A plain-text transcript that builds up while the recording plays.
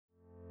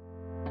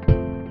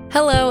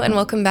Hello and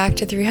welcome back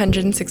to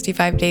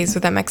 365 Days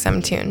with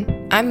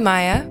mxmtoon. I'm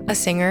Maya, a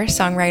singer,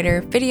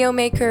 songwriter, video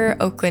maker,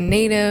 Oakland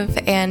native,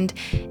 and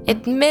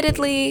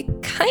admittedly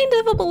kind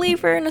of a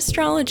believer in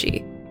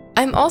astrology.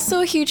 I'm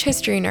also a huge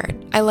history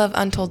nerd. I love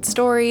untold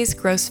stories,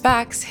 gross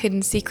facts,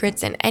 hidden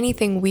secrets, and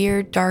anything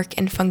weird, dark,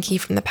 and funky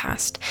from the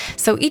past.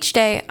 So each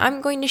day,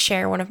 I'm going to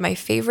share one of my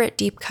favorite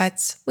deep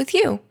cuts with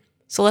you.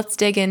 So let's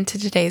dig into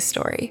today's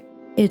story.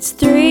 It's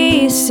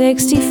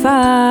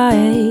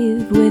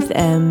 365 with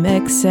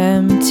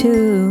mxmtoon.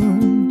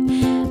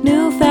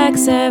 New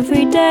facts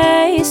every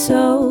day,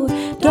 so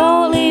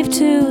don't leave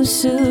too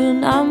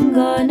soon. I'm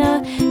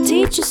gonna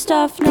teach you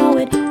stuff, no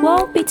it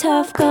won't be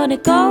tough. Gonna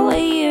go a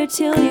year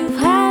till you've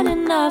had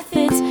enough.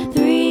 It's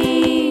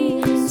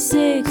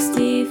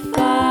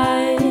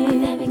 365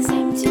 with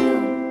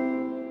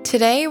mxmtoon.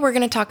 Today, we're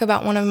going to talk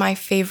about one of my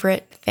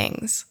favorite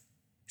things,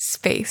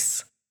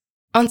 space.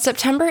 On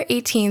September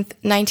 18th,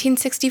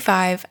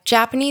 1965,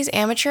 Japanese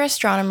amateur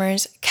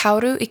astronomers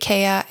Kaoru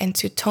Ikeya and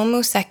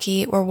Tsutomu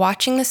Seki were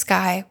watching the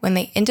sky when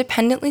they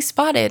independently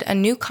spotted a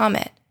new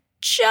comet,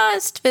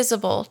 just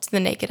visible to the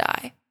naked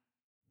eye.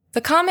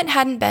 The comet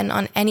hadn't been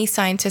on any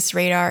scientist's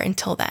radar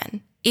until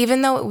then,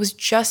 even though it was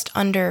just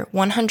under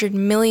 100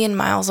 million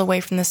miles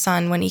away from the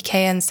sun when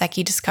Ikeya and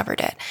Seki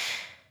discovered it.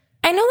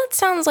 I know that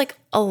sounds like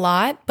a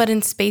lot, but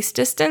in space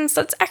distance,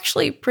 that's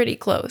actually pretty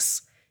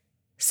close.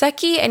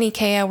 Seki and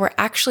Ikeya were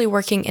actually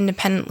working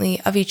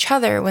independently of each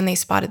other when they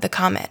spotted the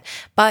comet,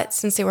 but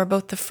since they were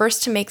both the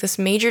first to make this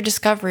major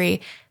discovery,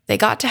 they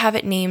got to have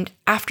it named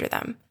after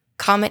them,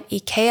 Comet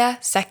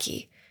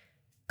Ikeya-Seki.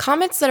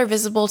 Comets that are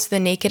visible to the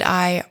naked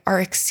eye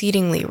are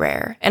exceedingly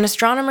rare, and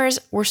astronomers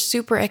were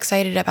super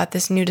excited about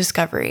this new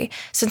discovery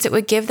since it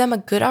would give them a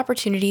good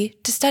opportunity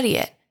to study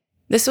it.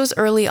 This was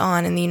early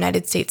on in the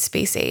United States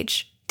space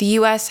age. The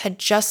US had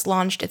just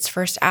launched its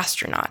first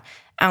astronaut,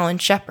 Alan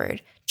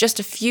Shepard,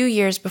 just a few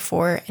years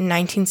before in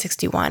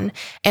 1961,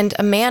 and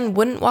a man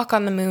wouldn't walk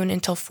on the moon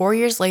until 4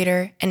 years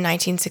later in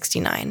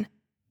 1969.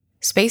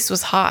 Space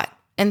was hot,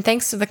 and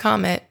thanks to the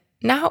comet,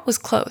 now it was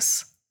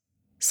close.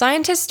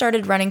 Scientists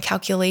started running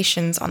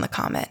calculations on the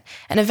comet,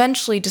 and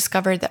eventually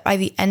discovered that by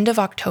the end of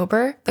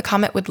October, the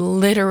comet would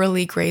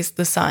literally graze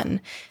the sun.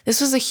 This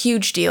was a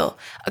huge deal.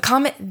 A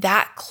comet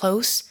that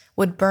close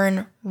would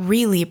burn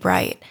really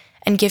bright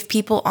and give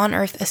people on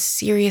Earth a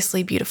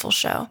seriously beautiful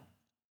show.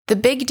 The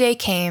big day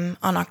came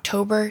on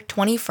October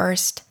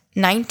 21st,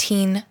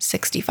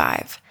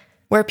 1965,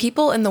 where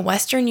people in the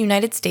western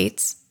United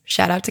States,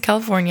 shout out to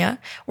California,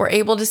 were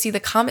able to see the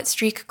comet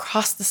streak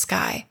across the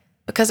sky.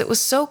 Because it was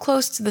so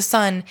close to the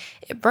sun,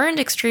 it burned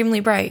extremely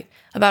bright,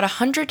 about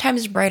 100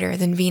 times brighter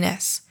than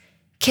Venus.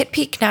 Kitt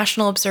Peak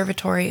National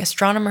Observatory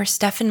astronomer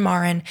Stephen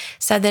Marin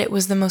said that it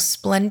was the most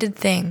splendid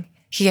thing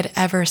he had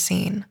ever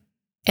seen.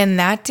 And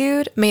that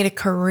dude made a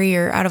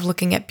career out of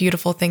looking at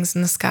beautiful things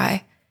in the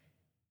sky.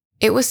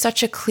 It was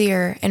such a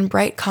clear and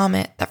bright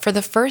comet that for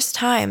the first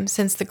time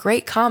since the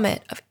Great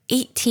Comet of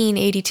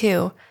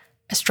 1882,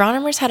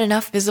 astronomers had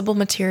enough visible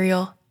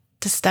material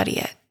to study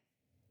it.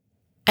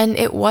 And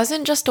it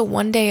wasn't just a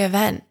one-day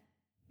event.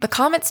 The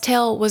comet's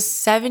tail was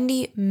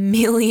 70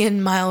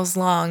 million miles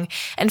long,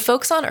 and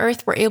folks on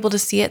Earth were able to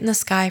see it in the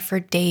sky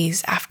for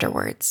days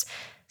afterwards.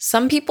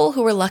 Some people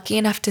who were lucky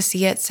enough to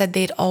see it said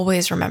they'd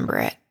always remember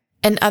it.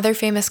 And other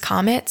famous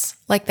comets,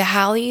 like the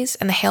Halley's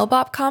and the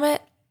Hale-Bopp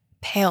comet,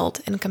 paled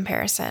in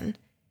comparison.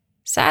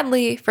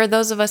 Sadly, for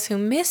those of us who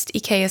missed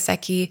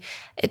Ikeya-Seki,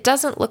 it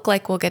doesn't look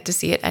like we'll get to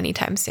see it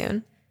anytime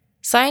soon.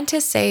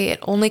 Scientists say it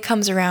only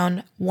comes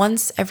around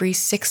once every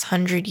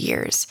 600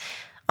 years.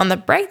 On the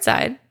bright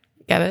side,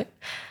 get it?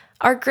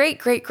 Our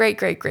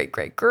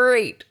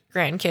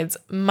great-great-great-great-great-great-grandkids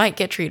might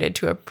get treated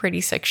to a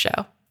pretty sick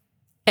show.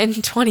 In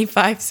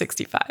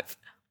 2565.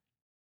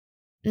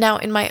 Now,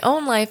 in my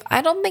own life,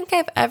 I don't think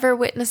I've ever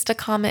witnessed a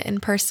comet in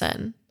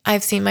person.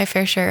 I've seen my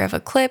fair share of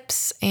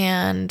eclipse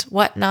and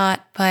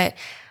whatnot, but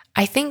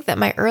I think that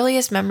my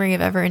earliest memory of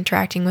ever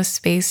interacting with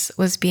space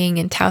was being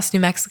in Taos, New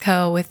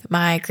Mexico with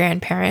my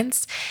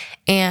grandparents,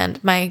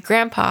 and my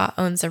grandpa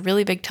owns a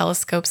really big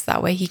telescope so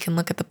that way he can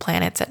look at the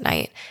planets at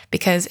night,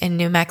 because in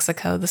New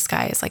Mexico, the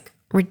sky is like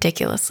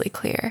ridiculously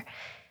clear.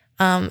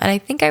 And I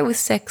think I was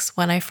 6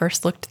 when I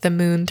first looked at the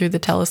moon through the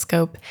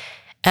telescope,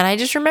 and I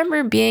just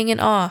remember being in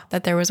awe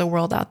that there was a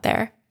world out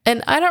there.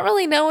 And I don't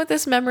really know what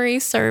this memory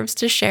serves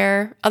to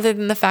share, other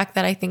than the fact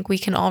that I think we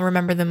can all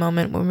remember the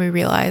moment when we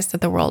realized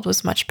that the world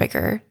was much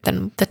bigger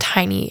than the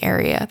tiny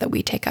area that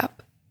we take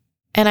up.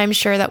 And I'm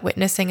sure that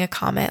witnessing a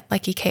comet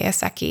like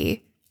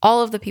Ikeya-Seki,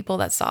 all of the people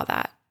that saw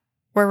that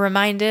were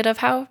reminded of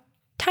how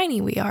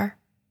tiny we are.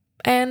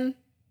 And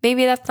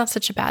maybe that's not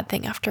such a bad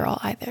thing after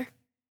all either.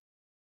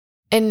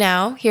 And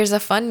now, here's a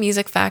fun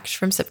music fact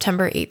from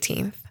September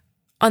 18th.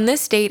 On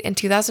this date in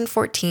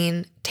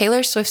 2014,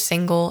 Taylor Swift's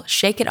single,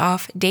 Shake It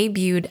Off,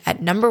 debuted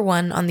at number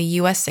 1 on the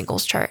US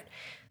singles chart.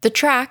 The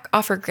track,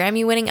 off her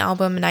Grammy-winning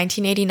album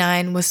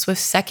 1989, was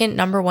Swift's second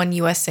number 1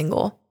 US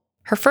single.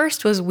 Her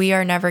first was We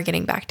Are Never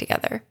Getting Back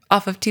Together,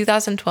 off of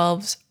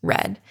 2012's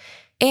Red.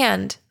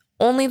 And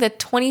only the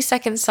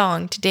 22nd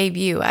song to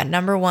debut at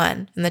number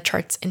 1 in the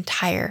chart's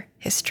entire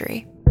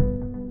history.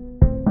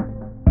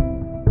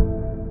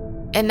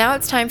 And now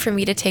it's time for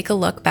me to take a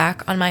look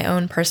back on my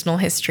own personal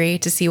history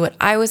to see what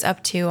I was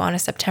up to on a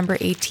September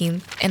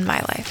 18th in my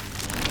life.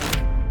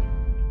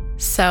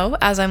 So,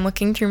 as I'm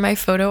looking through my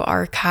photo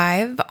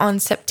archive, on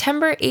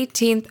September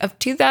 18th of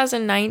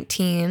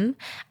 2019,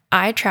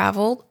 I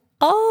traveled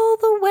all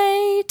the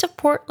way to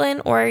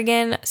Portland,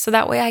 Oregon, so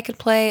that way I could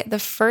play the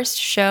first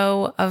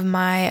show of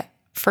my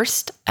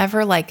first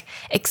ever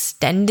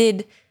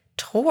extended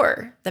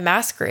tour, the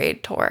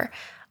Masquerade tour.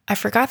 I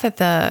forgot that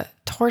the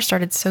tour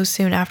started so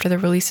soon after the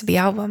release of the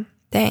album.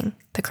 Dang,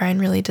 the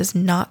grind really does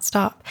not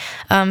stop.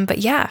 But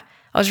yeah,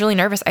 I was really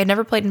nervous. I'd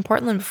never played in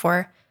Portland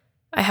before.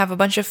 I have a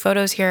bunch of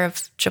photos here of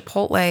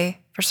Chipotle.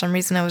 For some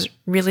reason, I was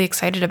really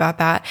excited about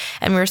that.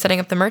 And we were setting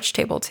up the merch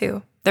table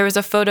too. There was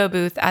a photo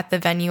booth at the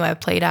venue I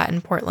played at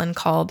in Portland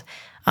called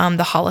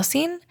the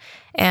Holocene.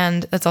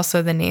 And that's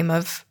also the name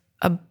of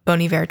a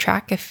Bon Iver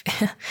track if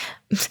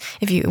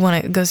you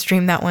want to go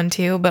stream that one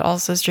too, but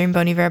also stream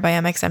Bon Iver by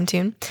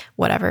MXMtoon,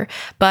 whatever.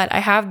 But I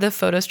have the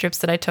photo strips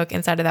that I took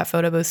inside of that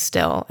photo booth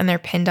still, and they're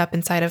pinned up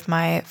inside of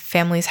my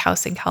family's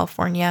house in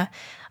California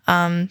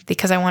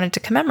because I wanted to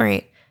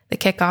commemorate the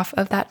kickoff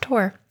of that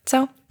tour.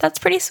 So that's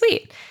pretty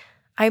sweet.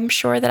 I'm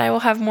sure that I will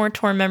have more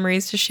tour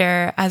memories to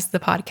share as the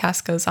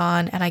podcast goes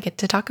on and I get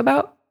to talk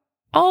about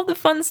all the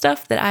fun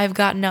stuff that I've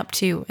gotten up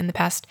to in the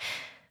past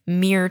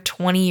mere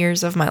 20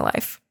 years of my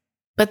life.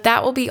 But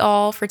that will be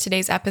all for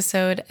today's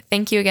episode.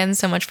 Thank you again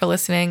so much for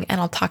listening, and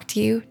I'll talk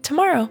to you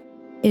tomorrow.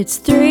 It's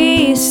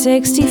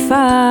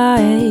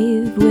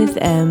 365 with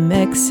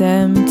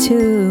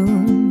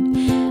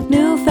MXMtoon.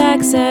 New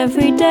facts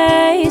every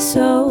day,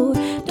 so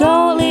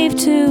don't leave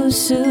too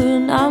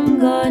soon. I'm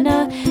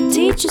gonna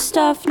teach you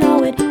stuff,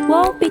 no it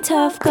won't be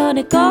tough.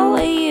 Gonna go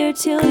a year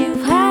till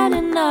you've had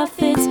enough.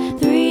 It's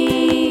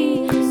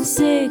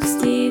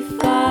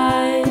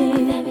 365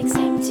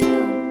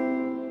 MXMtoon.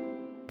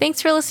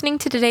 Thanks for listening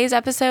to today's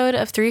episode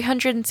of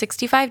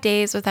 365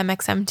 Days with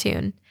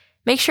MXMtoon.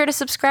 Make sure to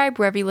subscribe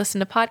wherever you listen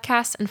to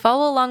podcasts and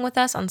follow along with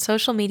us on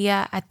social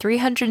media at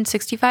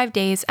 365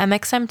 Days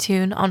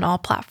MXMtoon on all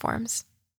platforms.